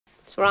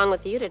What's wrong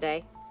with you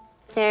today?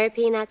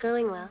 Therapy not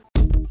going well.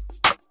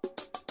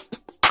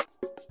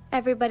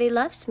 Everybody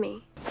loves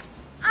me.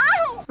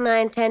 Ow! And I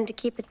intend to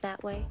keep it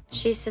that way.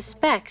 She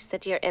suspects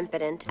that your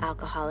impotent,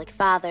 alcoholic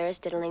father is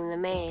diddling the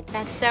maid.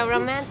 That's so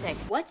romantic.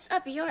 What's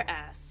up your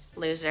ass,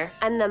 loser?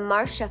 I'm the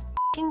Marsha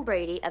f***ing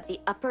Brady of the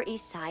Upper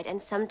East Side, and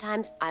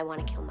sometimes I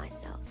want to kill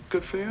myself.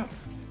 Good for you.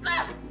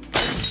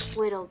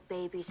 Little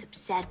baby's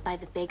upset by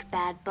the big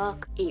bad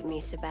book. Eat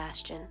me,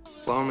 Sebastian.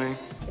 Blow me.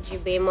 Could you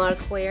be more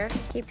queer?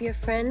 Keep your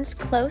friends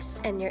close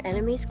and your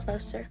enemies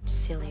closer.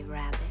 Silly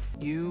rabbit.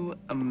 You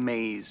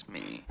amaze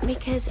me.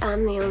 Because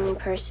I'm the only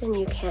person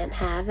you can't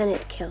have and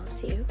it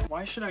kills you.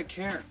 Why should I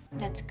care?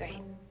 That's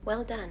great.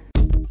 Well done.